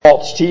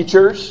false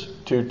teachers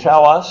to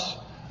tell us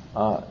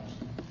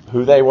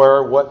who they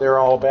were, what they're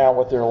all about,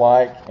 what they're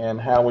like,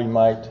 and how we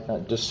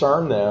might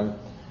discern them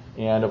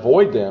and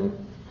avoid them.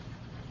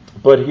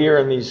 But here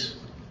in these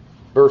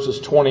verses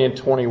 20 and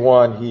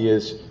 21, he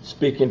is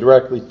speaking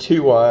directly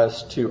to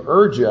us to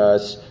urge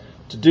us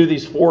to do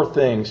these four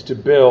things: to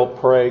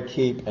build, pray,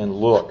 keep, and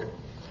look.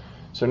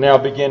 So now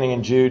beginning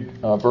in Jude,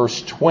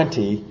 verse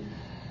 20,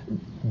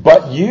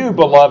 "But you,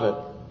 beloved,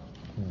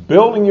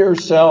 building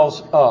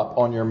yourselves up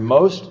on your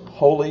most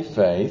holy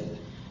faith,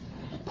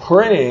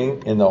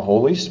 praying in the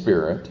Holy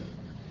Spirit,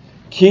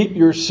 keep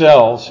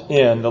yourselves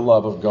in the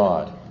love of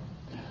God,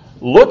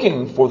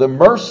 looking for the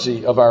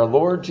mercy of our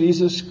Lord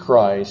Jesus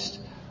Christ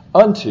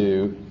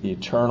unto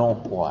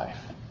eternal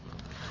life."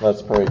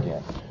 Let's pray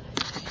again.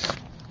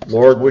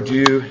 Lord, would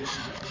you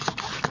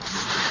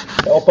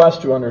help us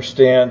to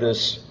understand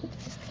this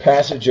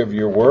passage of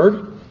your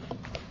word?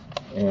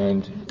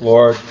 And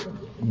Lord,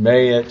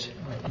 may it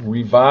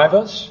revive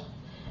us.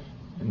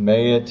 And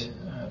may it,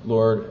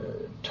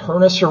 Lord,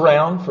 turn us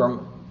around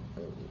from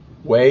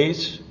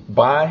ways,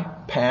 by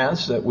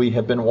paths that we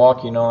have been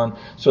walking on,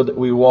 so that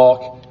we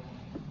walk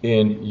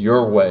in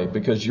your way.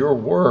 Because your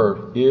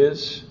word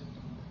is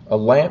a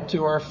lamp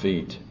to our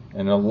feet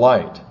and a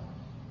light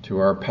to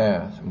our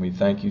path. And we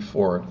thank you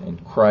for it. In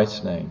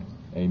Christ's name,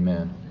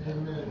 amen.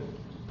 Amen.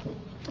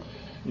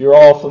 You're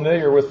all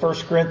familiar with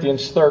 1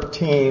 Corinthians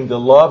 13, the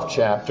love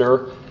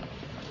chapter.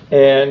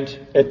 And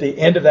at the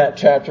end of that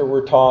chapter,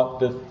 we're taught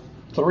the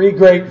three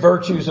great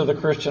virtues of the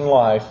Christian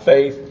life: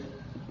 faith,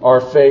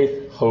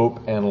 hope,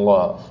 and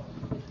love.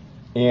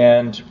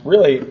 And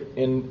really,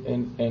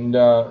 in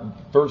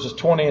verses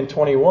 20 and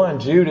 21,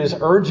 Jude is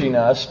urging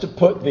us to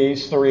put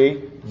these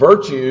three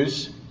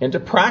virtues into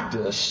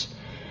practice.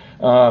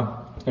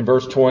 In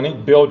verse 20,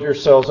 build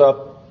yourselves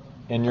up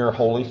in your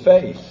holy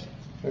faith.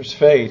 There's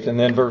faith. And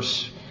then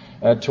verse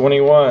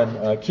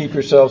 21, keep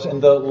yourselves in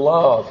the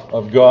love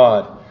of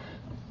God.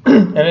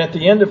 And at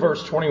the end of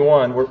verse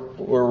 21,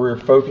 where we're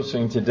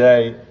focusing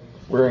today,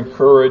 we're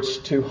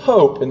encouraged to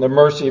hope in the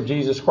mercy of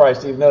Jesus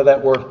Christ, even though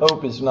that word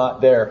hope is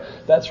not there.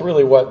 That's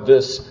really what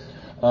this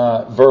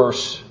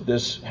verse,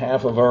 this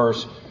half a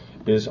verse,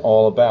 is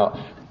all about.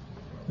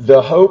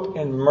 The hope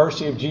and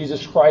mercy of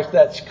Jesus Christ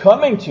that's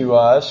coming to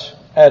us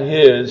at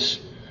His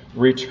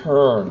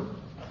return.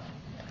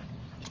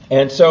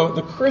 And so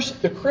the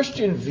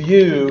Christian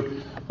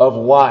view of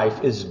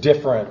life is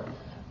different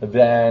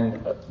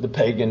than the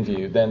pagan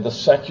view, than the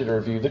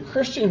secular view. The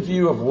Christian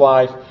view of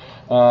life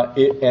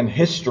and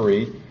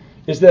history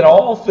is that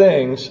all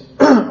things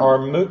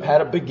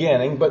had a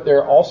beginning, but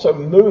they're also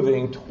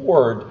moving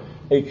toward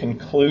a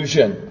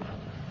conclusion.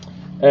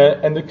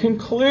 And the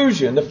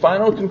conclusion, the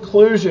final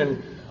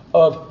conclusion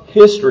of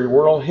history,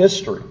 world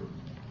history,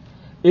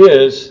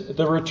 is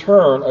the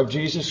return of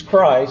Jesus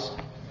Christ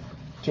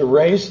to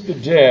raise the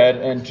dead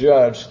and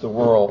judge the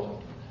world.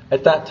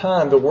 At that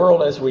time, the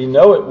world as we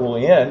know it will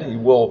end. He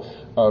will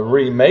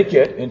remake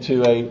it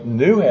into a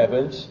new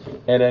heavens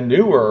and a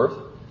new earth.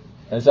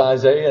 As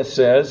Isaiah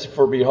says,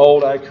 "For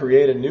behold, I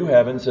create a new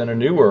heavens and a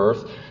new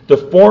earth. The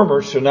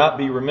former shall not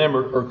be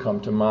remembered or come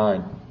to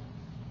mind."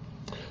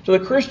 So the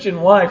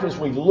Christian life, as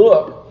we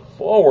look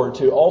forward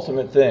to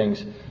ultimate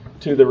things,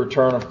 to the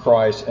return of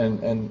Christ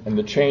and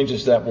the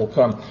changes that will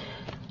come,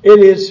 it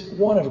is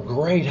one of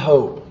great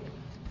hope,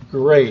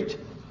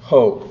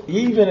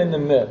 even in the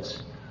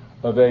midst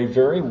of a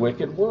very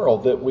wicked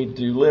world that we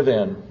do live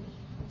in.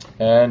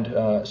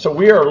 And so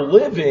we are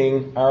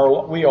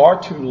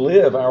to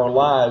live our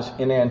lives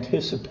in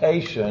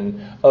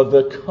anticipation of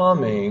the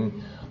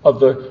coming of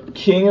the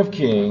King of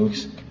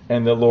Kings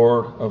and the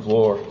Lord of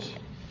Lords.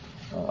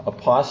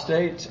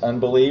 Apostates,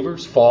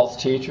 unbelievers,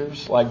 false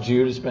teachers, like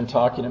Jude has been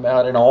talking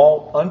about, and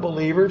all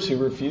unbelievers who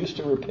refuse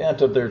to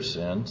repent of their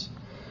sins,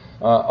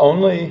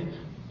 only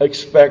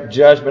expect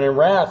judgment and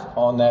wrath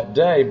on that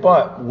day.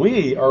 But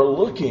we are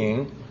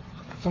looking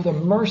for the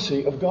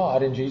mercy of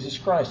God in Jesus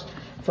Christ.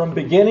 From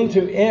beginning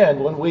to end,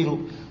 when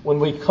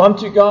we come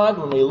to God,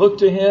 when we look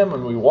to Him,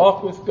 when we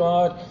walk with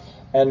God,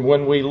 and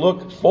when we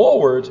look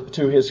forward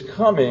to His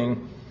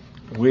coming,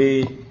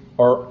 we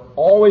are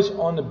always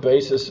on the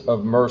basis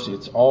of mercy.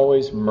 It's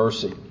always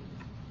mercy.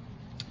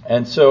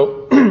 And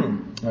so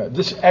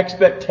this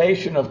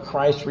expectation of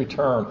Christ's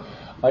return,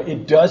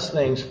 it does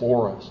things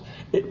for us.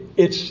 It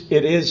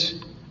is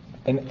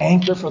an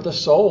anchor for the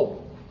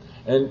soul.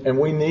 And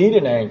we need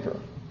an anchor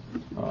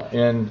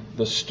in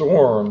the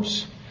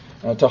storms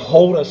to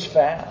hold us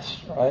fast,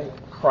 right?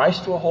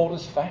 Christ will hold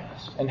us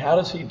fast. And how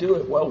does He do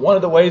it? Well, one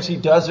of the ways He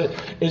does it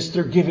is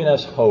through giving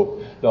us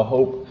hope, the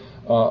hope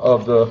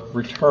of the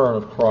return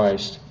of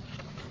Christ.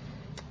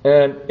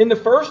 And in the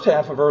first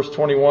half of verse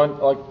 21,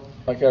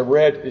 like I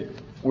read,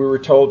 we were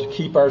told to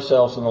keep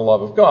ourselves in the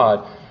love of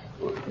God,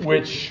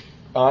 which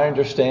I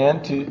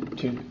understand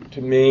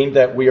to mean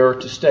that we are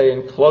to stay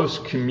in close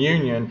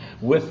communion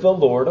with the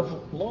Lord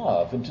of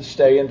love and to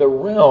stay in the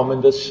realm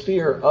and the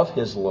sphere of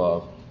His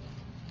love.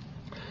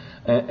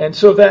 And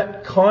so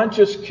that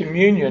conscious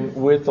communion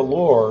with the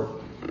Lord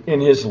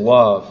in His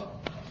love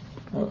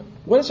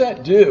what does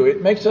that do?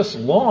 It makes us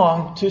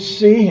long to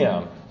see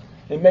Him.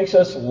 It makes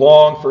us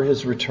long for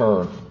His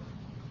return.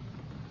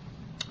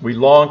 We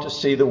long to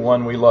see the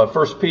one we love.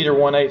 1 Peter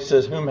 1:8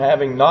 says, whom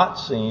having not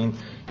seen,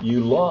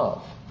 you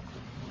love.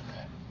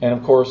 And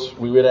of course,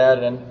 we would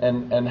add,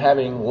 and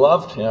having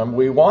loved Him,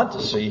 we want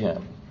to see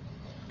Him.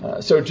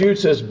 So Jude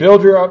says,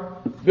 build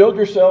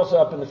yourselves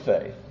up in the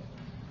faith.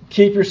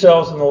 Keep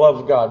yourselves in the love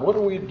of God. What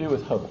do we do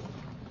with hope?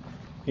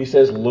 He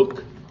says,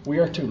 look. We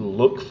are to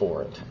look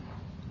for it.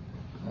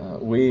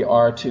 We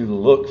are to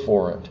look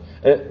for it.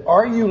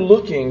 Are you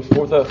looking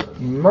for the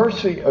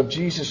mercy of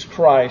Jesus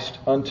Christ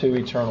unto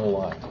eternal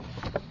life?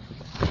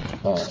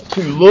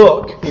 To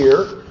look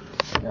here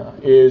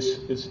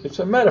it's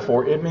a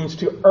metaphor. It means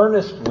to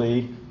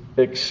earnestly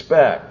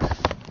expect.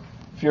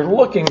 If you're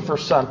looking for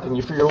something,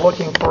 if you're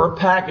looking for a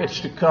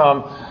package to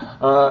come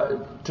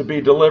to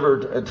be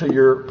delivered to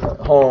your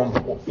home,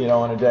 in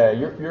a day,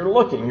 you're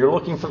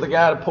looking for the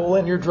guy to pull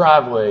in your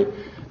driveway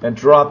and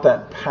drop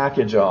that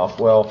package off.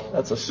 Well,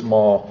 that's a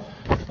small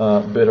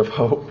bit of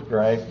hope,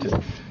 right?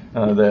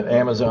 That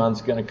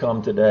Amazon's going to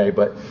come today.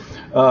 But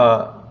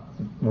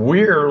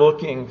we're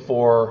looking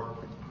for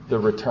the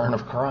return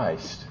of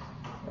Christ.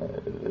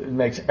 It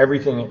makes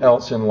everything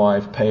else in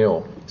life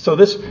pale. So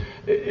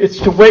it's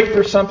to wait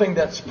for something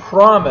that's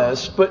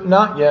promised but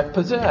not yet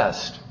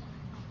possessed.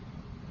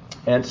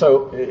 And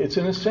so it's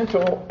an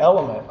essential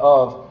element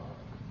of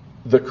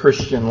the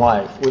Christian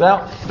life.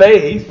 Without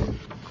faith,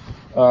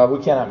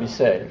 we cannot be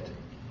saved.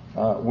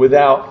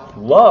 Without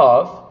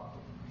love,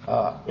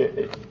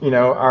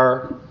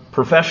 our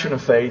profession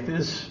of faith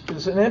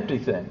is an empty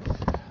thing.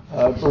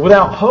 But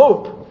without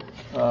hope,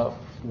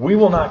 we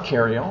will not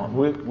carry on.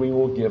 We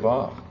will give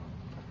up.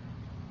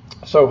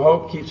 So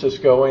hope keeps us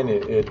going.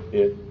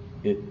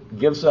 It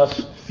gives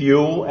us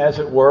fuel, as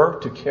it were,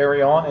 to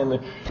carry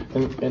on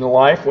in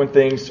life when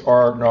things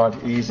are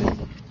not easy.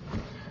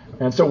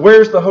 And so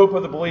where's the hope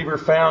of the believer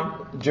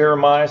found?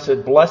 Jeremiah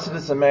said, blessed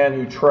is the man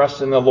who trusts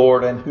in the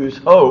Lord and whose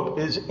hope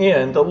is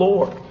in the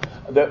Lord.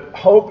 The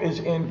hope is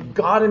in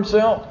God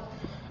Himself.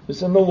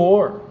 It's in the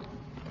Lord.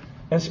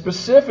 And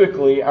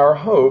specifically, our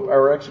hope,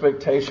 our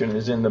expectation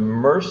is in the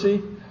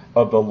mercy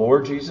of the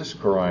Lord Jesus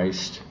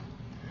Christ,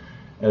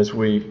 as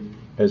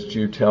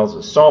Jude tells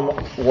us. Psalm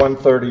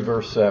 130,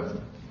 verse 7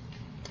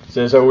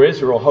 says, O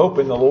Israel, hope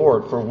in the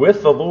Lord, for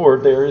with the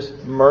Lord there is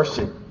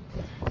mercy,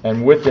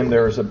 and with Him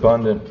there is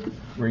abundant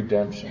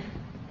redemption.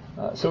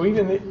 So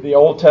even the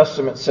Old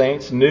Testament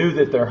saints knew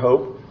that their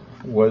hope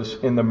was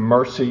in the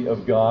mercy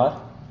of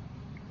God.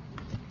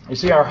 You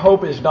see, our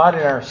hope is not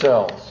in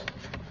ourselves.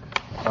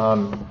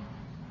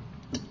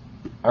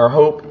 Our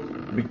hope,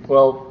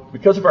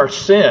 because of our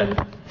sin,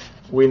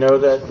 we know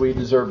that we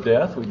deserve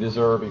death. We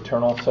deserve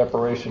eternal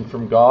separation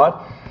from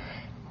God.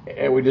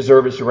 And we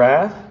deserve His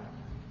wrath.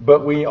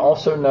 But we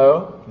also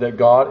know that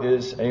God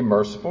is a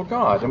merciful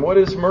God. And what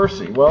is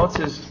mercy? Well, it's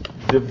His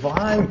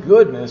divine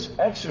goodness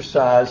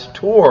exercised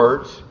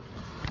towards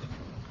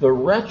the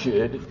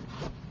wretched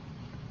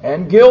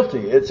and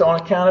guilty. It's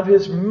on account of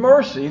His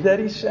mercy that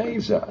He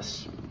saves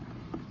us.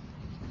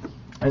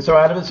 And so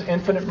out of His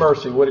infinite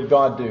mercy, what did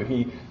God do?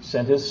 He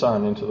sent His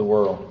Son into the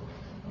world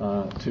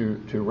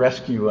to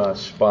rescue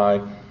us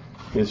by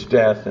His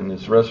death and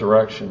His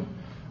resurrection,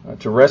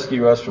 to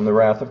rescue us from the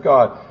wrath of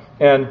God.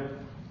 And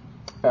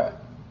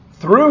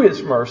through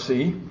His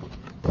mercy,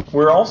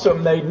 we're also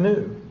made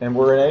new, and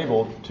we're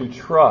enabled to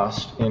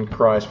trust in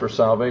Christ for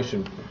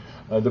salvation.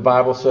 The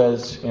Bible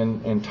says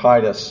in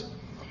Titus,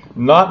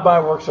 not by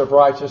works of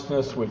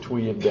righteousness which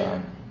we have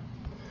done,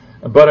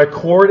 but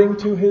according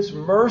to His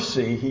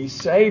mercy, He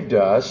saved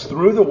us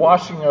through the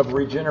washing of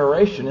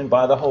regeneration and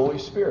by the Holy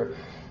Spirit.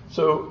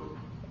 So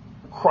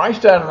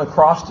Christ died on the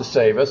cross to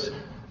save us,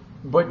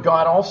 but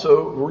God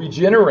also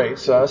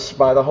regenerates us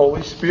by the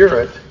Holy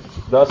Spirit,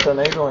 thus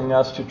enabling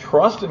us to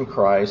trust in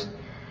Christ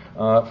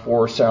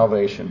for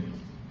salvation.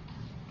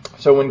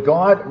 So when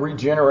God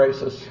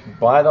regenerates us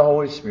by the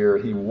Holy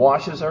Spirit, He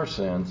washes our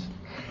sins,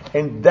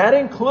 and that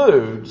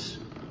includes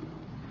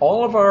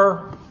all of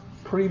our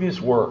previous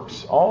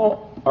works,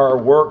 all our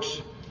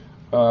works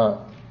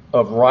of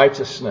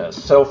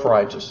righteousness.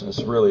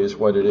 Self-righteousness really is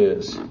what it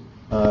is.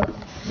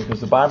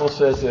 Because the Bible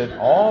says that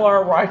all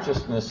our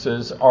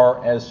righteousnesses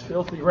are as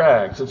filthy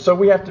rags. And so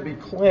we have to be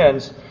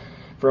cleansed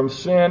from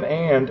sin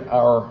and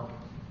our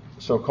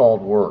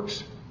so-called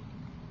works.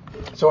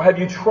 So have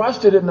you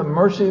trusted in the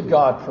mercy of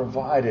God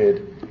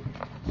provided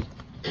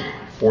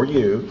for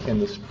you in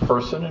this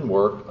person and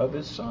work of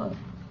His Son?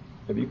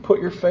 Have you put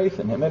your faith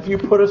in Him? Have you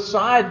put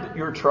aside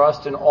your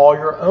trust in all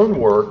your own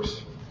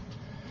works,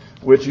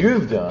 which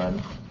you've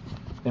done,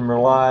 and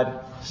relied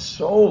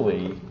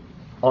solely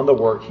on the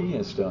work He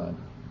has done?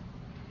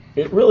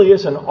 It really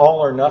is an all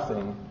or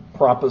nothing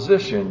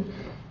proposition.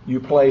 You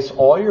place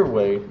all your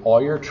weight,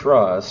 all your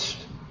trust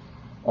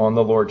on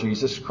the Lord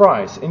Jesus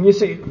Christ. And you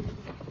see,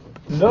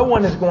 no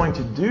one is going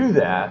to do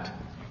that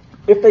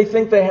if they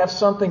think they have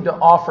something to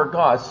offer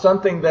God,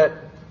 something that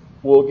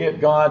will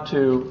get God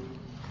to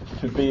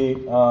be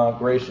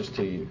gracious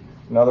to you.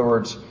 In other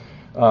words,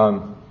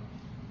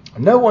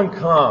 No one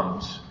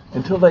comes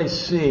until they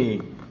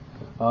see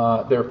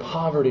their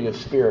poverty of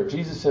spirit.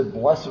 Jesus said,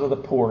 blessed are the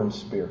poor in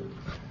spirit.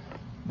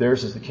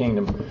 Theirs is the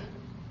kingdom.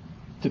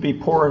 To be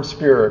poor in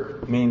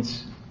spirit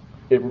means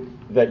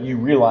that you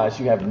realize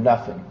you have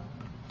nothing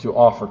to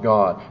offer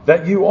God.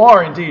 That you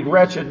are indeed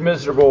wretched,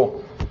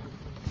 miserable,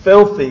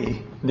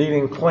 filthy,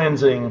 needing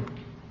cleansing,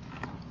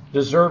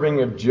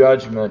 deserving of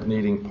judgment,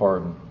 needing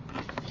pardon.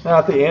 Now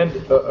at the end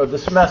of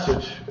this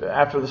message,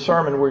 after the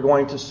sermon, we're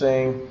going to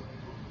sing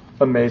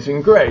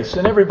Amazing Grace.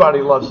 And everybody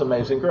loves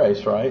Amazing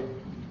Grace, right?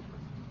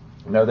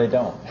 No, they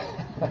don't.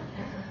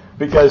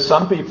 Because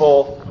some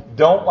people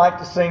don't like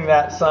to sing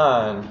that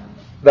sign,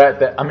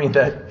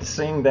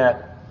 sing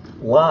that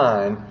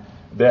line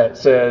that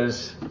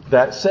says,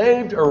 that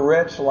saved a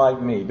wretch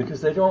like me,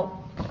 because they don't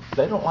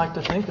like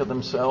to think of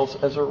themselves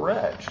as a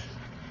wretch.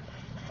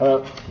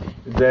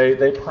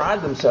 They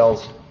pride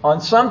themselves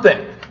on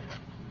something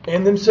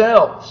in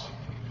themselves.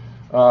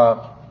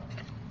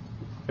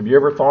 Have you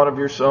ever thought of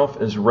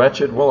yourself as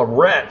wretched? Well, a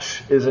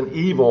wretch is an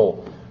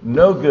evil,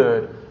 no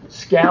good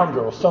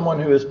scoundrel, someone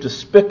who is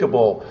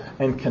despicable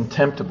and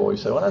contemptible. You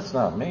say, well, that's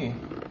not me.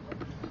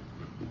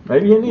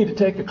 Maybe you need to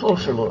take a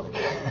closer look.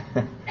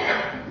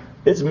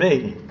 It's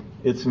me.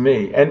 It's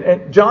me.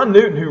 And John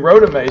Newton, who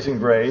wrote Amazing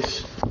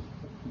Grace,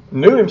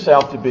 knew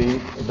himself to be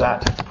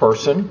that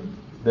person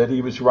that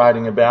he was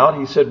writing about.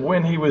 He said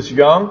when he was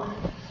young,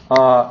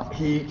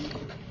 he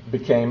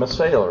became a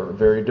sailor, a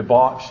very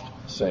debauched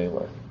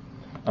sailor.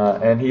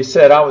 And he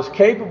said, I was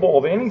capable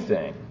of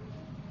anything.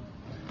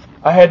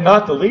 I had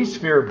not the least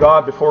fear of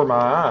God before my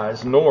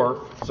eyes,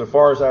 nor, so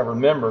far as I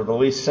remember, the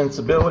least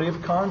sensibility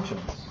of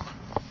conscience.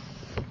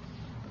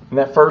 In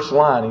that first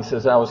line, he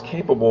says, I was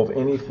capable of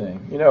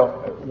anything. You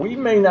know, we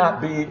may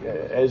not be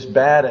as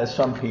bad as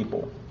some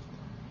people,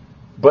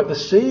 but the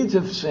seeds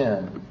of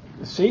sin,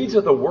 the seeds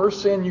of the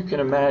worst sin you can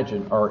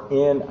imagine, are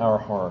in our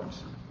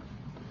hearts.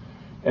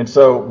 And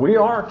so we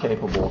are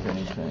capable of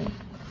anything.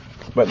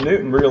 But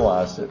Newton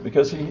realized it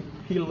because he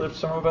lived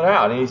some of it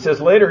out. And he says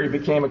later he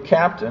became a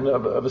captain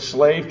of a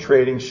slave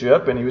trading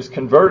ship, and he was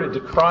converted to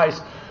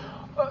Christ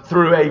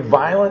through a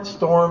violent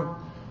storm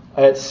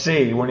at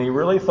sea when he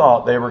really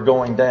thought they were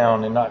going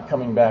down and not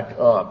coming back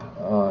up.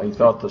 He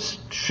thought the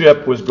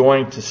ship was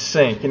going to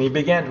sink. And he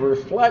began to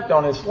reflect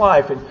on his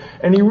life,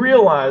 and he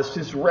realized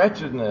his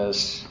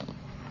wretchedness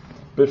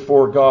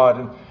before God.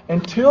 And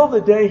until the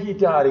day he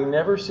died, he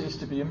never ceased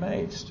to be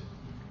amazed.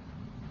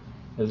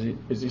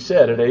 As he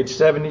said at age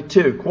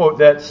 72, quote,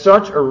 that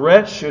such a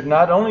wretch should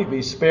not only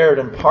be spared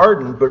and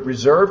pardoned, but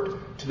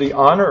reserved to the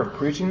honor of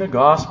preaching the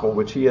gospel,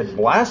 which he had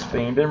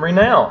blasphemed and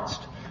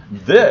renounced.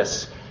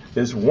 This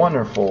is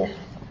wonderful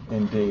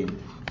indeed.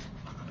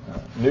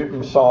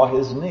 Newton saw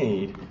his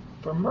need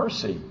for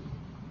mercy,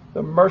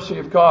 the mercy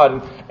of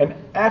God. And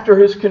after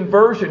his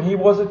conversion, he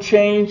was a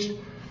changed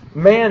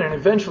man, and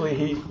eventually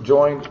he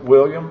joined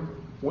William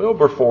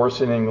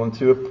Wilberforce in England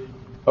to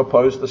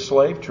oppose the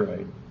slave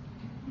trade.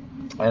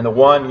 And the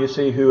one, you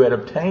see, who had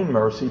obtained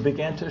mercy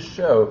began to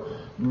show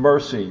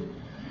mercy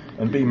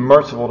and be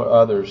merciful to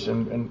others.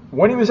 And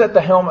when he was at the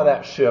helm of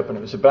that ship and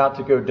it was about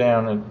to go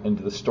down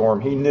into the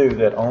storm, he knew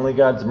that only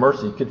God's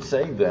mercy could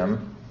save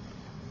them.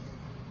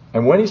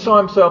 And when he saw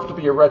himself to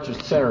be a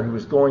wretched sinner who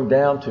was going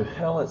down to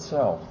hell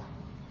itself,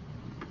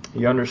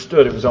 he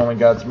understood it was only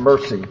God's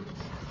mercy,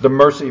 the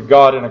mercy of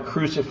God in a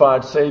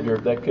crucified Savior,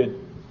 that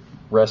could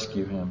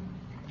rescue him.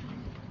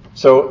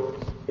 So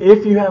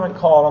if you haven't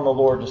called on the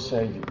Lord to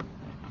save you,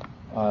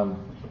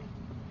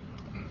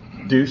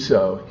 do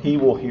so. He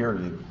will hear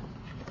you.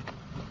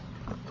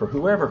 For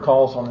whoever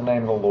calls on the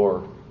name of the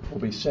Lord will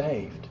be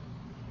saved.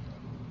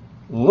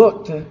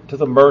 Look to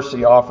the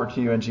mercy offered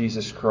to you in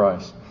Jesus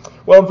Christ.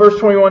 Well, in verse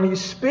 21,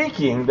 he's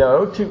speaking,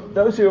 though, to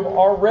those who have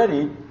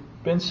already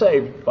been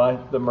saved by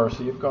the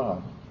mercy of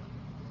God.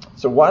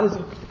 So why does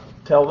he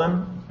tell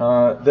them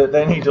that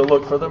they need to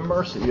look for the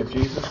mercy of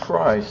Jesus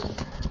Christ,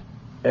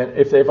 and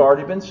if they've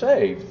already been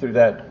saved through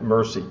that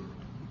mercy?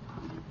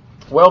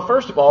 Well,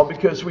 first of all,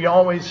 because we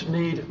always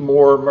need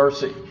more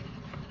mercy.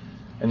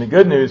 And the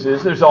good news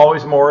is there's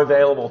always more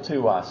available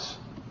to us.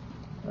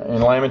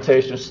 In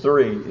Lamentations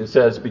 3, it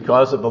says,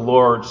 because of the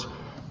Lord's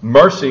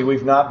mercy,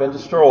 we've not been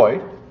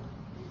destroyed.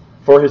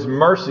 For his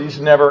mercies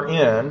never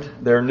end.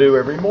 They're new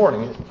every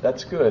morning.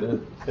 That's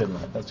good, isn't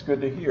it? That's good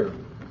to hear.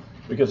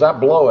 Because I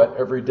blow it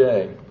every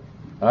day.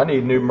 I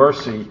need new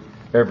mercy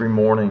every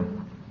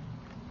morning.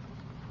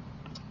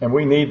 And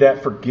we need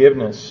that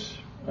forgiveness.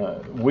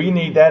 We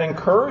need that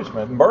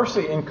encouragement.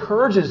 Mercy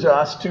encourages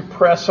us to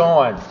press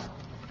on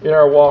in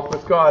our walk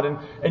with God.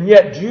 And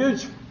yet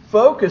Jude's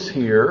focus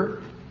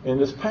here in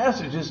this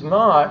passage is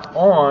not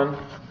on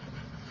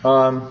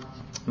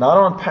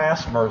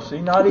past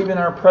mercy, not even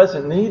our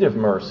present need of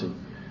mercy,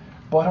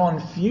 but on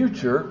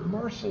future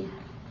mercy.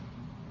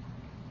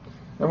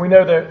 And we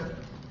know that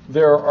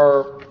there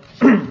are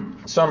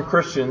some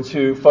Christians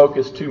who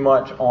focus too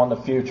much on the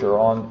future,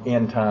 on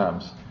end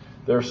times.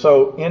 They're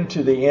so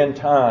into the end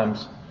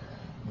times,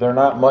 they're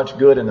not much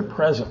good in the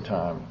present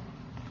time.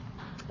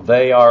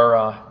 They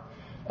are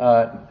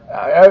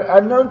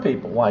I've known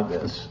people like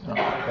this.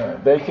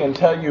 They can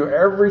tell you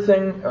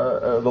everything,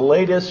 the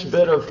latest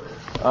bit of,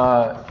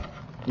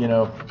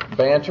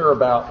 banter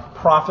about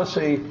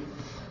prophecy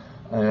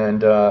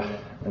and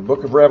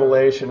Book of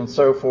Revelation and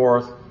so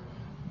forth,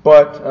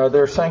 but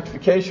their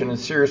sanctification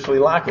is seriously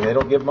lacking. They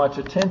don't give much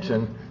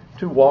attention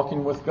to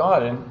walking with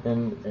God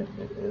and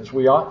as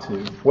we ought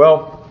to.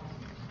 Well,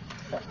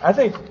 I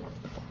think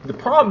the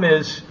problem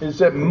is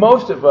that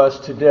most of us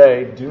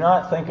today do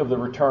not think of the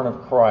return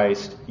of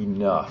Christ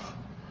enough.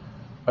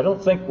 I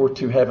don't think we're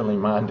too heavenly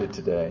minded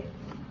today.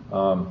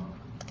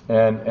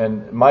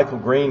 And Michael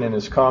Green in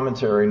his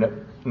commentary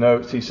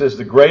notes, he says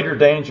the greater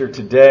danger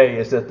today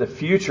is that the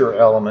future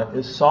element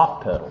is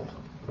soft-pedaled.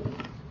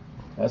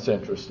 That's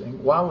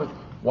interesting. Why would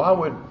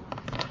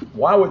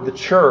the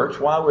church,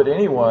 why would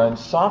anyone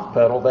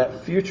soft-pedal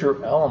that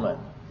future element?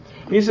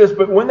 He says,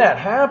 but when that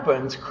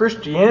happens,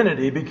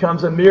 Christianity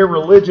becomes a mere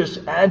religious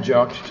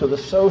adjunct to the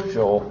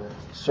social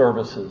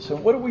services.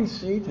 And what do we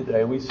see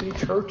today? We see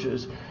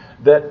churches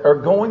that are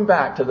going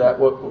back to that,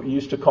 what we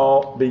used to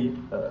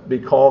be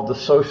called the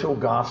social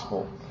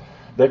gospel.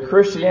 That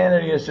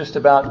Christianity is just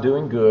about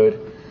doing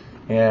good,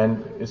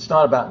 and it's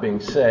not about being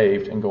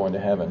saved and going to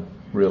heaven,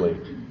 really.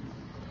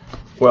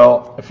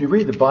 Well, if you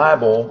read the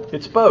Bible,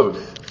 it's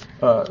both.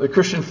 The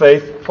Christian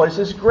faith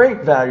places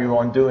great value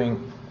on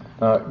doing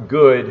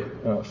good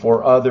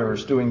for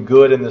others, doing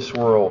good in this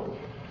world.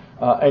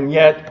 And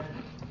yet,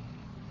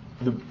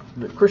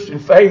 the Christian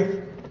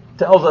faith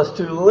tells us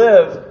to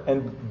live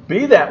and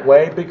be that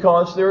way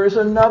because there is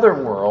another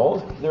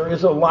world, there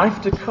is a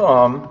life to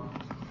come,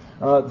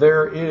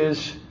 there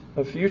is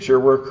a future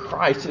where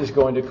Christ is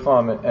going to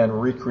come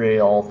and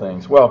recreate all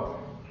things. Well,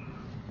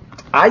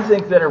 I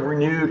think that a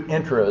renewed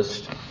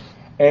interest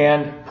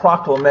and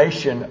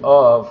proclamation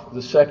of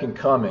the second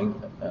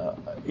coming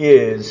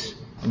is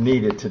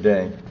needed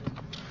today.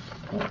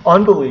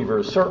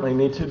 Unbelievers certainly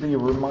need to be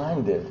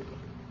reminded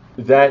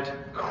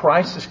that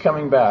Christ is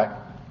coming back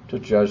to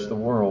judge the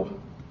world,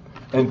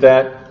 and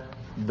that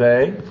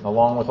they,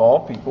 along with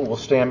all people, will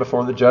stand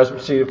before the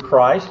judgment seat of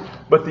Christ.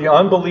 But the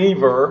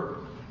unbeliever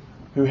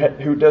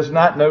who does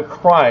not know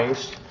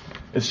Christ,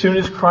 as soon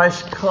as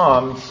Christ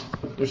comes,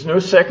 there's no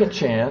second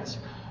chance,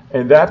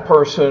 and that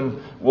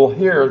person will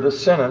hear the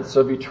sentence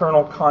of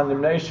eternal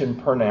condemnation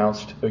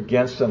pronounced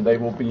against them. They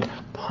will be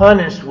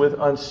punished with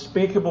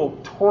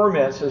unspeakable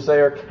torments as they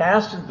are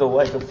cast into the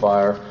lake of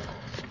fire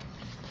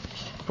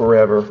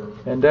forever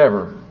and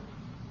ever.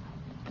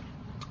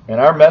 And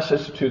our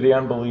message to the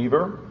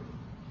unbeliever,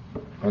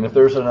 and if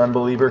there's an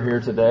unbeliever here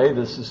today,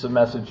 this is the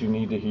message you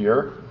need to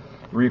hear.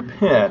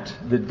 Repent,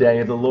 the day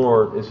of the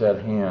Lord is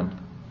at hand.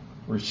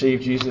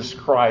 Receive Jesus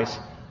Christ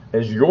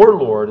as your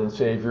Lord and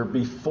Savior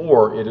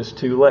before it is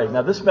too late.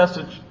 Now, this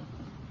message,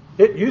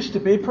 it used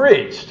to be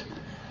preached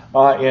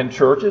in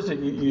churches. You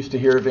used to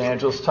hear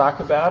evangelists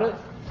talk about it.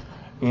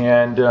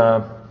 And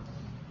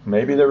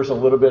maybe there was a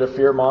little bit of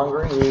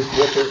fear-mongering used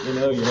with it.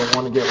 You don't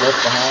want to get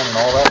left behind and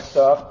all that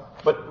stuff.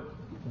 But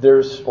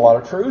there's a lot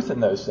of truth in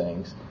those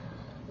things.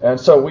 And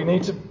so we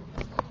need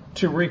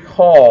to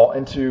recall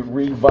and to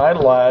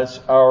revitalize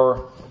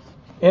our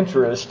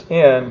interest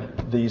in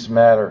these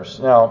matters.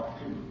 Now,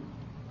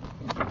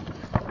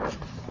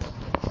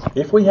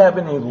 if we have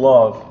any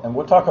love, and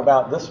we'll talk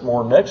about this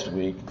more next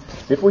week,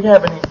 if we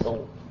have any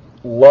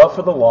love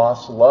for the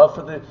lost, love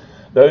for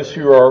those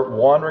who are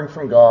wandering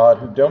from God,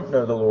 who don't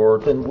know the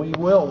Lord, then we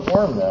will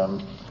warn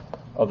them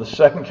of the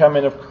second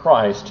coming of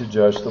Christ to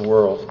judge the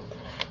world.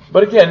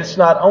 But again, it's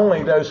not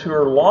only those who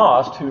are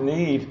lost who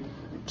need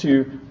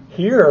to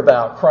hear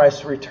about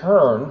Christ's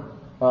return.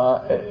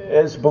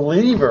 As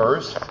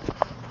believers,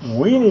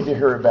 we need to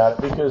hear about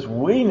it because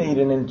we need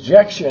an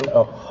injection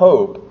of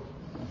hope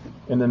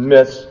in the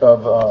midst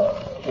of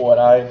what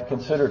I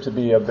consider to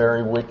be a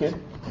very wicked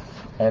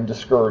and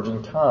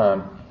discouraging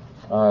time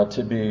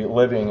to be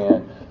living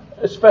in,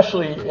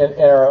 especially in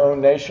our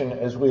own nation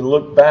as we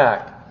look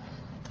back,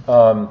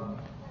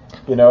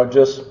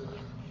 just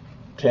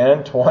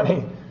 10,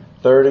 20,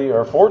 30,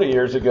 or 40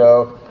 years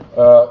ago,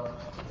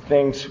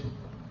 things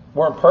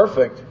weren't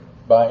perfect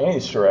by any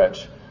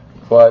stretch,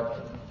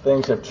 but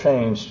things have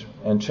changed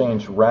and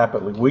changed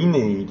rapidly. We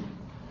need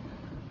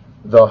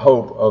the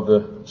hope of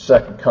the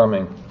second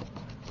coming.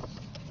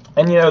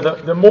 And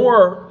the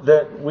more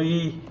that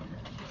we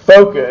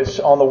focus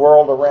on the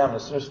world around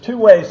us, there's two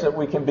ways that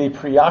we can be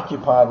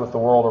preoccupied with the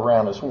world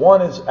around us.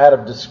 One is out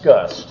of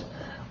disgust.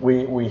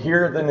 We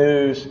hear the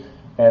news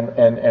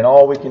and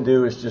all we can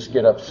do is just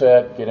get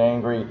upset, get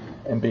angry,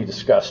 and be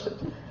disgusted.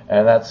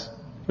 And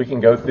we can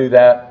go through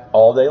that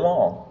all day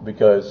long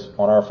because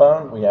on our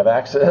phone we have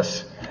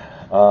access,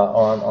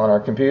 on our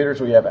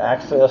computers we have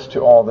access to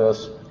all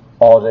this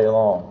all day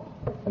long.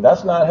 And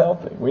that's not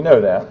healthy. We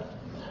know that.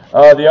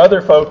 The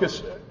other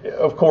focus,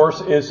 of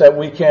course, is that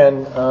we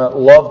can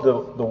love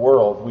the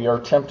world. We are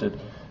tempted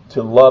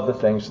to love the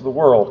things of the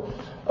world.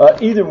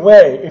 Either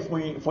way, if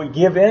we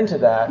give in to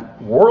that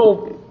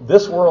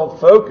this world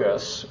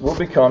focus, we'll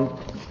become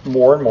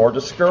more and more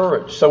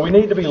discouraged. So we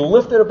need to be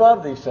lifted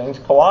above these things.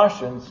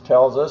 Colossians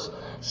tells us,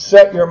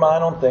 set your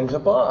mind on things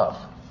above,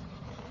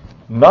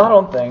 not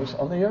on things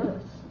on the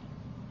earth.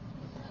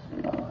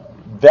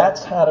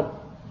 That's how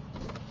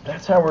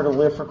we're to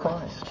live for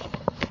Christ.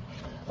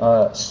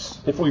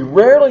 If we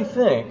rarely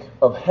think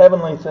of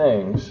heavenly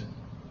things,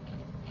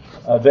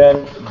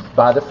 then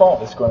by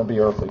default it's going to be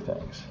earthly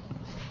things.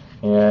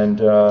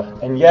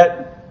 And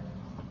yet,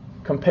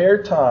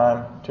 compare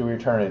time to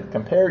eternity.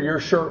 Compare your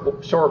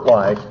short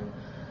life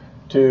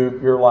to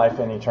your life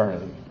in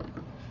eternity.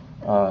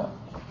 Are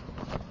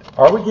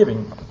we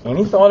giving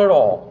any thought at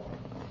all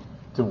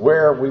to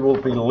where we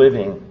will be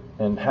living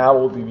and how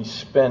we'll be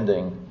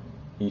spending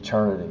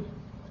eternity?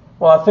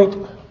 Well, I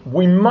think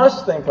we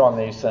must think on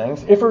these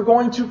things if we're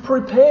going to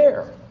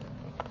prepare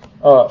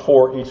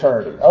for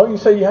eternity. Oh, you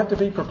say you have to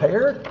be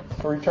prepared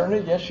for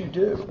eternity? Yes, you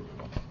do.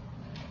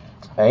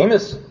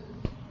 Amos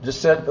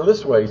just said it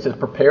this way. He said,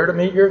 prepare to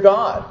meet your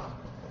God.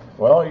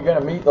 Well, you're going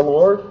to meet the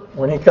Lord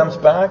when He comes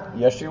back?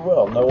 Yes, you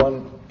will. No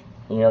one,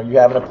 you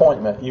have an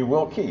appointment you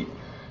will keep.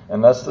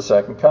 And that's the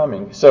second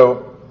coming.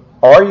 So,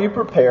 are you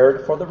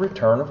prepared for the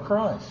return of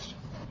Christ?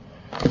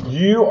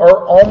 You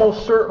are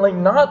almost certainly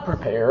not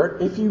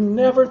prepared if you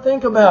never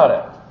think about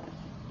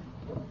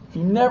it. If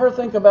you never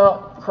think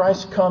about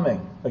Christ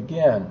coming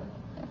again,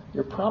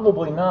 you're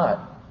probably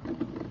not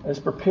as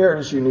prepared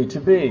as you need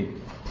to be.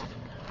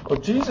 Well,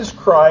 Jesus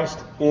Christ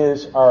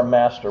is our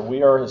master.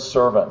 We are His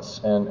servants.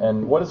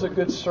 And what does a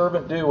good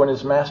servant do when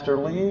his master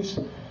leaves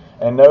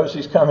and knows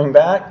he's coming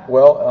back?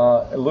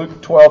 Well,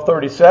 Luke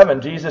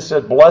 12:37, Jesus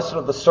said, blessed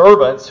are the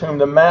servants whom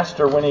the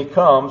master, when he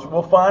comes,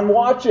 will find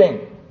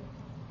watching.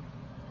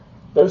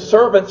 Those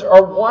servants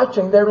are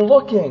watching. They're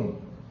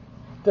looking.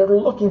 They're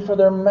looking for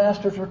their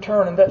master's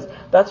return. And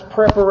that's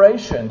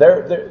preparation.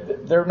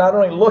 They're not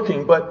only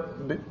looking, but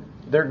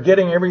they're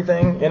getting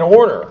everything in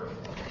order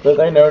that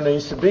they know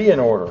needs to be in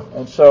order.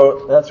 And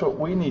so that's what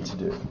we need to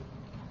do.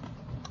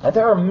 And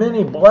there are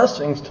many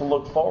blessings to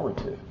look forward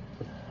to.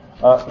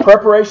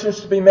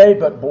 Preparations to be made,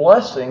 but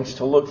blessings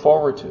to look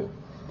forward to.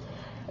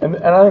 And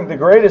I think the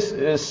greatest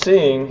is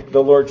seeing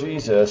the Lord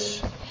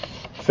Jesus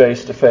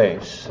face to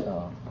face.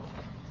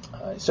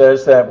 It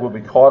says that we'll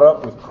be caught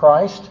up with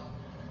Christ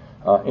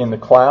in the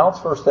clouds,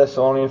 1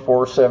 Thessalonians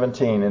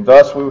 4:17. And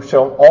thus we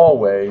shall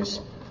always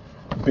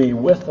be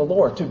with the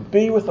Lord. To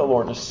be with the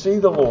Lord, to see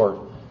the Lord,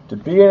 to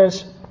be in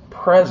His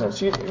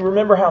presence. You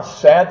remember how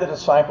sad the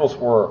disciples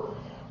were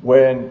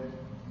when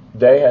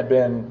they had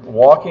been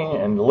walking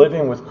and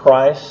living with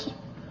Christ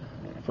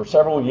for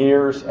several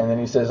years, and then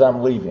He says,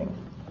 I'm leaving.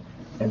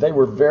 And they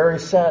were very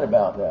sad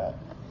about that.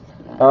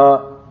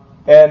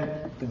 And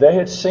they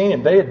had seen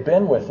Him. They had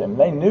been with Him.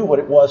 They knew what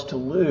it was to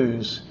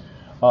lose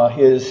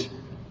His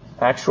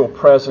actual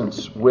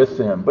presence with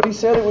them. But He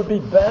said it would be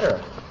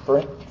better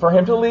for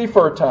Him to leave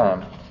for a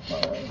time.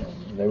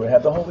 They would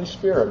have the Holy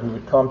Spirit who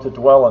would come to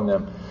dwell in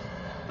them.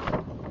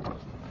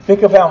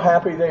 Think of how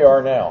happy they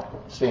are now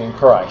seeing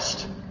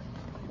Christ.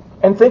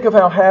 And think of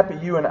how happy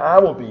you and I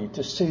will be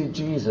to see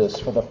Jesus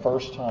for the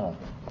first time.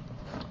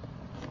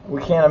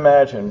 We can't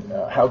imagine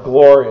how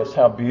glorious,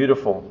 how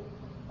beautiful,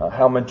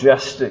 how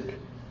majestic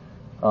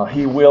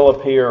He will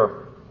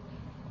appear.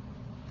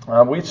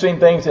 We've seen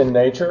things in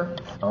nature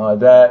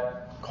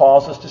that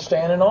cause us to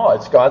stand in awe.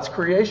 It's God's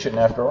creation,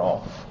 after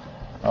all.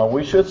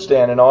 We should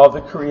stand in awe of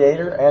the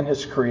Creator and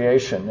His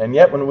creation. And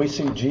yet when we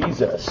see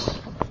Jesus,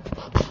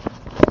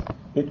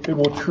 it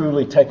will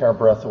truly take our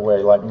breath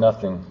away like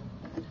nothing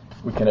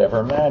we can ever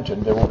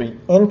imagine. There will be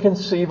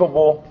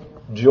inconceivable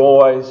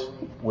joys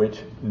which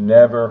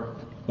never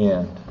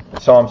end.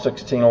 Psalm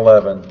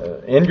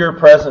 16:11, in your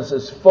presence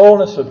is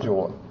fullness of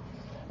joy.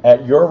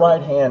 At your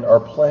right hand are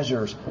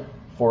pleasures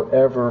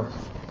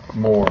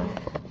forevermore.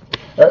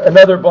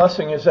 Another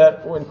blessing is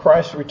that when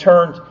Christ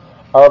returns,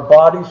 our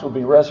bodies will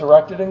be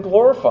resurrected and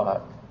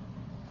glorified.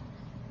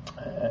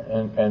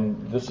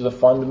 And this is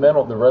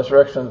the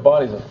resurrection of the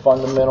body is a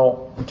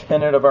fundamental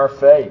tenet of our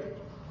faith.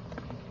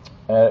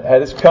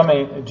 At His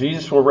coming,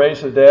 Jesus will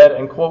raise the dead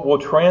and, quote, will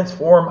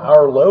transform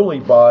our lowly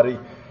body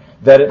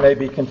that it may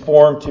be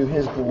conformed to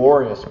His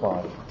glorious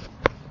body.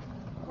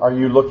 Are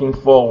you looking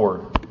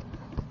forward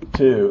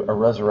to a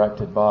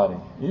resurrected body?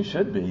 You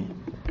should be.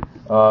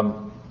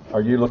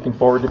 Are you looking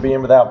forward to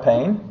being without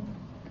pain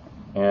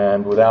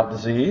and without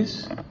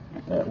disease,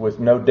 with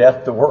no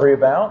death to worry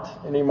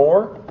about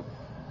anymore?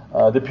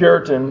 The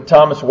Puritan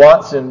Thomas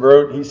Watson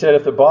wrote, he said,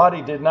 if the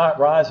body did not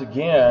rise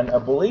again, a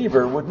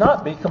believer would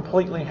not be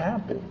completely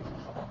happy.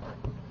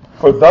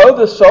 For though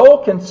the soul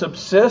can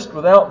subsist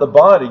without the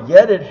body,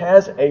 yet it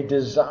has a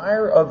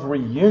desire of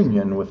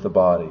reunion with the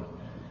body.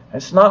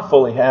 It's not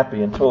fully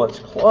happy until it's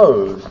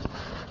clothed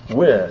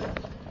with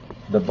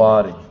the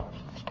body.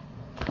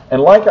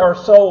 And like our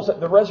souls, at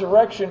the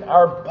resurrection,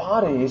 our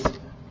bodies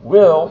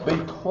will be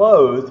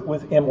clothed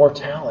with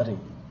immortality,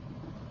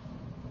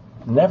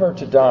 never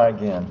to die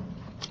again.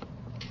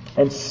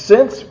 And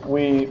since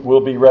we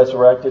will be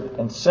resurrected,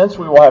 and since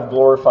we will have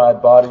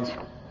glorified bodies,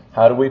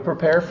 how do we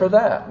prepare for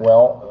that?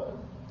 Well,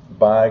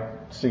 by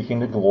seeking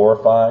to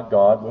glorify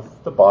God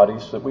with the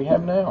bodies that we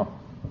have now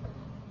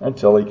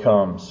until He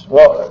comes.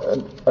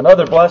 Well,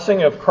 another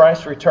blessing of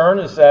Christ's return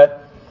is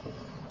that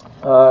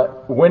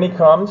when He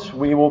comes,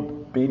 we will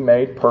be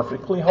made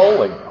perfectly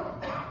holy.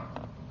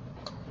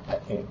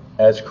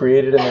 As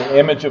created in the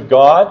image of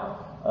God,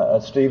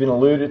 Stephen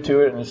alluded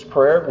to it in his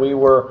prayer, we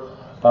were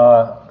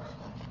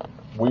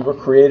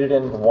created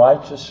in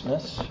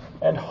righteousness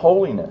and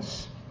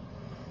holiness.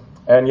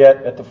 And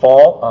yet at the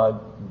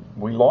fall,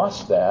 we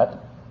lost that.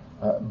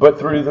 But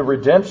through the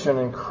redemption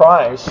in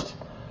Christ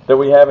that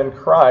we have in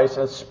Christ,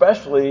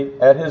 especially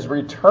at His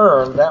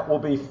return, that will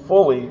be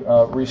fully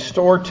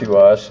restored to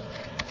us.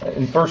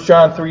 In 1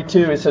 John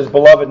 3:2, it says,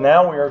 "Beloved,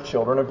 now we are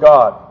children of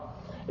God.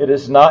 It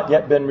has not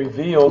yet been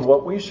revealed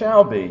what we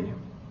shall be.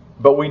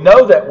 But we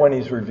know that when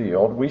He's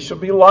revealed, we shall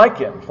be like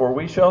Him, for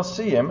we shall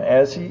see Him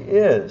as He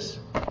is."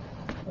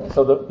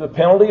 So the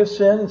penalty of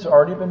sin has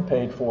already been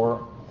paid for.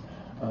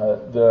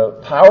 The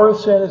power of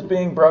sin is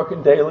being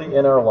broken daily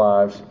in our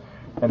lives.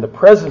 And the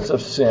presence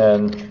of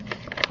sin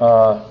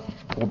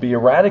will be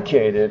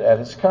eradicated at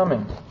His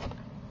coming.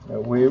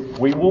 We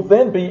will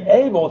then be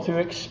able to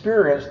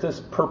experience this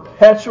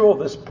perpetual,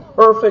 this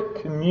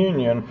perfect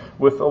communion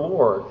with the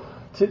Lord.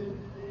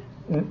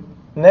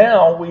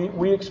 Now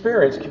we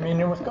experience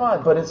communion with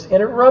God, but it's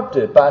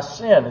interrupted by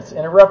sin. It's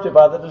interrupted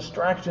by the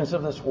distractions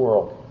of this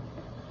world.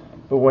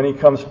 But when He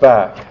comes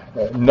back,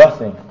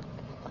 nothing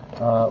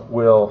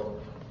will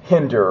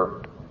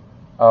hinder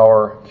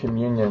our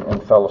communion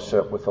and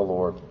fellowship with the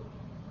Lord.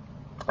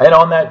 And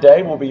on that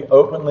day, we'll be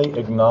openly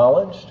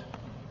acknowledged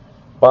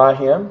by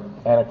Him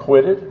and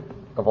acquitted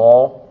of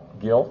all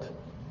guilt.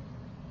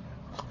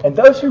 And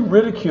those who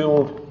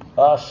ridiculed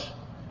us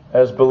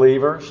as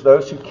believers,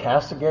 those who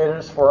castigated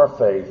us for our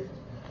faith,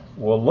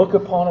 will look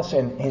upon us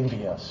and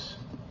envy us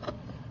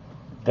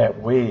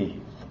that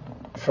we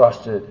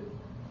trusted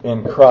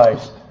in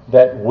Christ,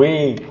 that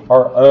we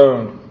are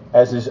owned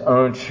as His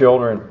own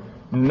children.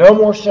 No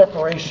more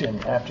separation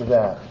after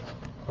that.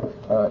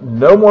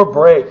 No more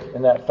break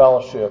in that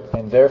fellowship,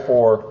 and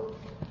therefore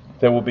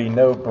there will be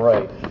no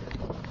break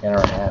in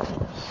our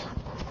happiness.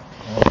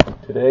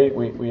 Today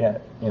we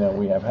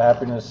have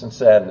happiness and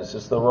sadness.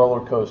 It's the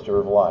roller coaster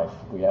of life.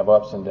 We have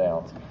ups and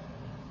downs.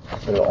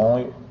 But it'll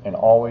only and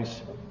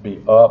always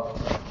be up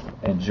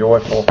and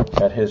joyful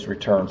at His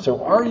return.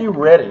 So are you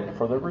ready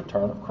for the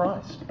return of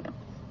Christ?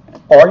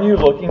 Are you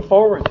looking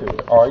forward to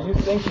it? Are you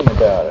thinking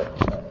about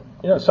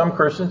it? Some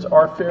Christians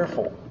are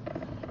fearful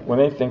when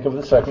they think of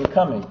the second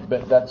coming,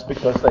 but that's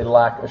because they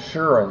lack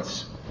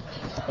assurance.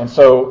 And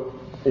so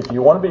if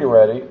you want to be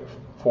ready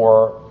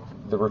for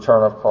the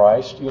return of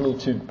Christ, you need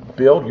to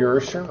build your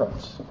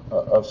assurance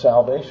of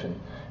salvation.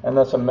 And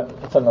that's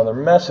another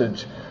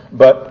message.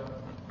 But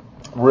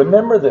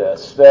remember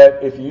this,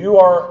 that if you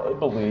are a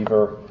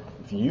believer,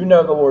 if you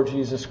know the Lord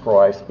Jesus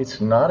Christ,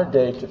 it's not a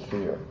day to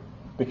fear,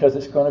 because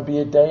it's going to be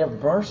a day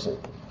of mercy.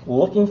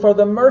 Looking for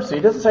the mercy.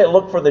 He doesn't say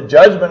look for the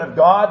judgment of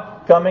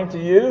God coming to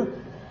you.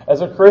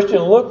 As a Christian,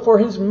 look for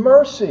His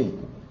mercy.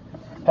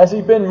 Has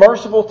He been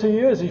merciful to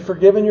you? Has He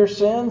forgiven your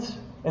sins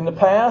in the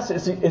past?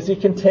 Is He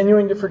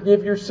continuing to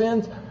forgive your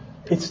sins?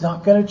 It's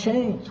not going to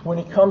change. When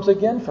He comes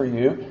again for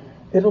you,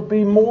 it'll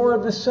be more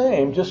of the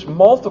same, just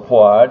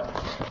multiplied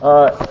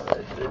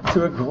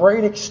to a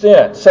great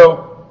extent.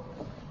 So,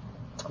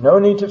 no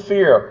need to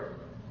fear.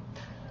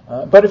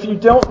 But if you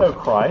don't know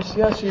Christ,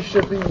 yes, you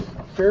should be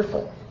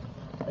fearful.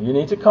 You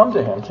need to come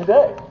to Him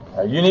today.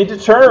 You need to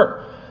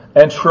turn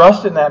and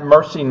trust in that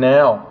mercy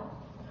now.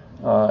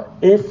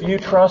 If you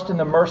trust in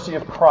the mercy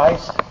of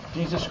Christ,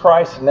 Jesus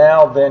Christ,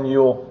 now, then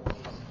you'll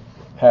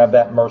have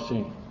that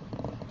mercy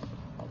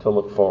to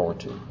look forward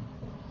to.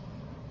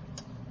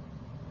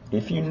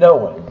 If you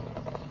know Him,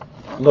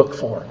 look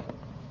for Him.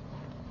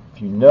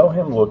 If you know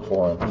Him, look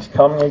for Him. He's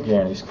coming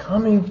again. He's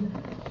coming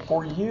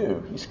for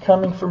you. He's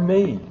coming for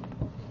me.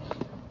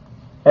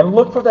 And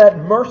look for that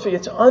mercy.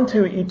 It's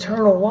unto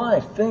eternal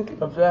life.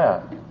 Think of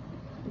that.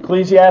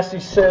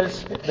 Ecclesiastes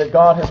says that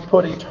God has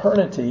put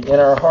eternity in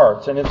our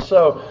hearts. And if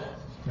so,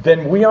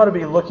 then we ought to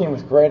be looking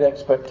with great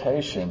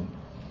expectation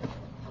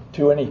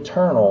to an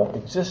eternal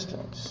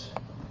existence,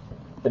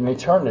 an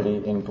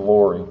eternity in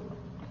glory.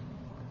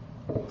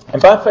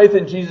 And by faith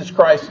in Jesus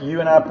Christ, you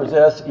and I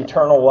possess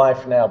eternal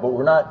life now, but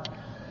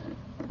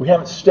we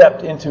haven't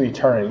stepped into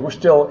eternity. We're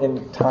still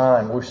in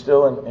time. We're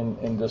still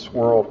in this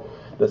world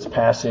that's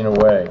passing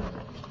away.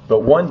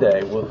 But one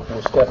day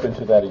we'll step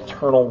into that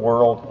eternal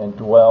world and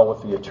dwell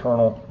with the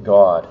eternal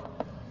God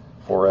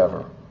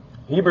forever.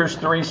 Hebrews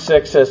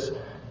 3:6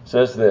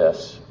 says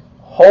this: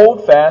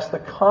 hold fast the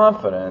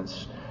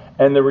confidence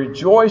and the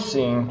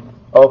rejoicing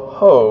of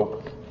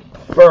hope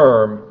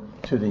firm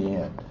to the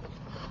end.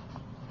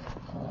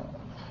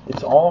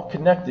 It's all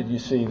connected, you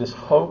see, this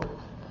hope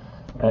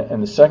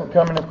and the second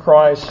coming of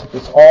Christ,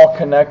 it's all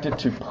connected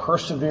to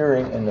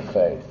persevering in the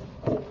faith.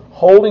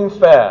 Holding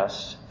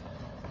fast,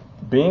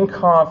 being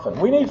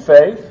confident. We need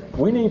faith,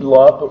 we need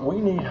love, but we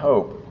need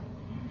hope.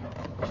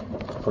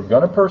 If we're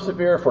going to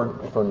persevere, if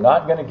we're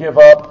not going to give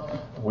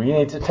up, we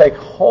need to take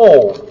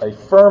hold, a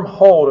firm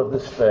hold of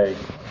this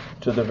faith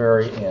to the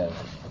very end.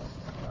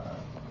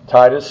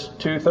 Titus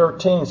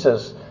 2:13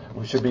 says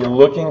we should be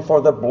looking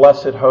for the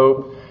blessed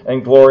hope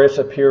and glorious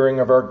appearing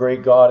of our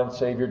great God and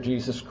Savior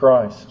Jesus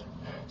Christ.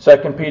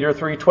 2 Peter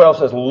 3:12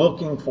 says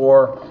looking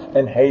for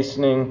and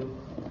hastening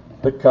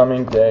the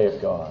coming day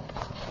of God.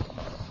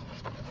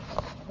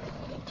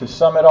 To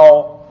sum it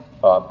all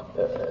up,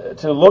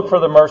 to look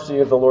for the mercy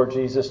of the Lord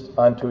Jesus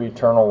unto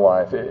eternal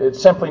life. It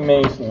simply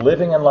means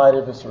living in light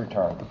of His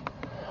return.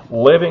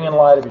 Living in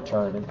light of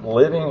eternity.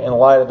 Living in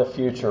light of the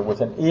future with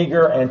an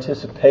eager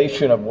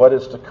anticipation of what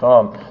is to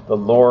come, the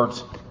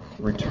Lord's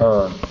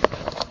return.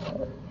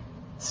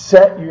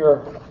 Set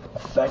your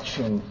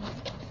affection,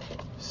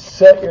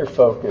 set your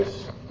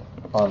focus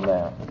on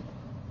that.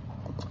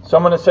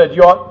 Someone has said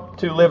you ought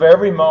to live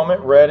every moment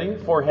ready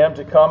for Him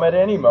to come at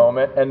any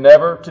moment and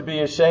never to be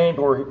ashamed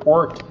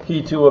or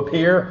He to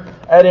appear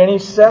at any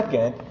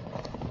second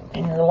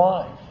in your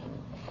life.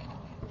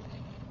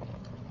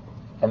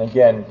 And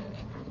again,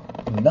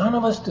 none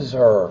of us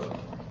deserve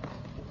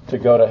to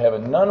go to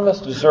heaven. None of us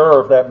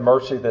deserve that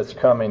mercy that's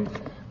coming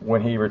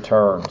when He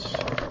returns.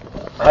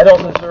 I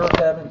don't deserve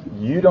heaven.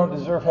 You don't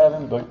deserve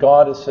heaven. But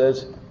God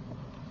says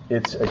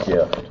it's a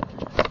gift.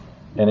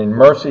 And in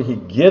mercy, He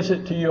gives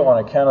it to you on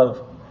account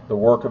of the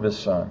work of His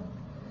Son.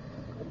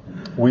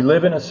 We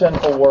live in a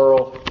sinful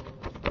world.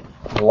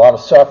 There's a lot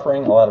of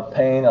suffering, a lot of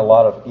pain, a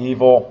lot of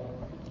evil,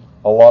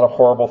 a lot of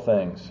horrible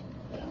things.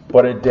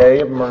 But a day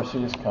of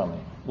mercy is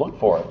coming. Look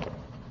for it.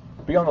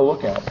 Be on the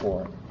lookout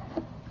for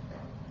it.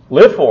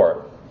 Live for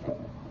it.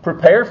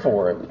 Prepare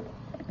for it.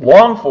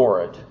 Long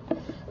for it.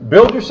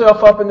 Build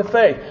yourself up in the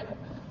faith.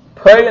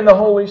 Pray in the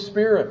Holy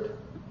Spirit.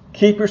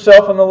 Keep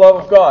yourself in the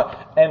love of God.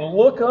 And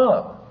look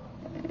up.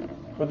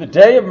 For the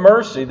day of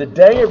mercy, the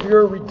day of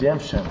your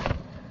redemption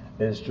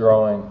is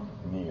drawing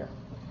near.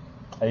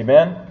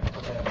 Amen?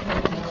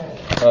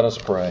 Let us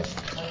pray.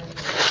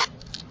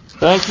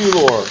 Thank you,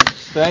 Lord.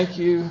 Thank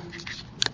you